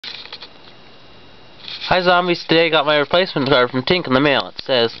Hi zombies, today I got my replacement card from Tink in the mail. It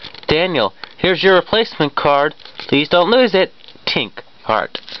says, Daniel, here's your replacement card. Please don't lose it. Tink,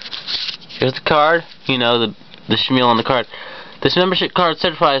 heart. Here's the card. You know, the schmeal on the card. This membership card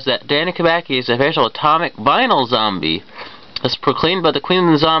certifies that Danny Kabaki is the official atomic vinyl zombie. It's proclaimed by the Queen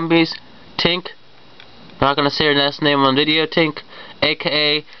of the Zombies, Tink. I'm not going to say her last name on video, Tink,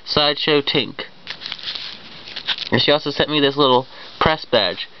 aka Sideshow Tink. And she also sent me this little press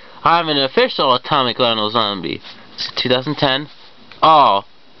badge. I'm an official atomic vinyl zombie. It's 2010. Oh.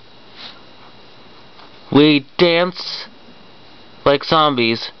 We dance like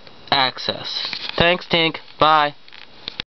zombies. Access. Thanks, Tink. Bye.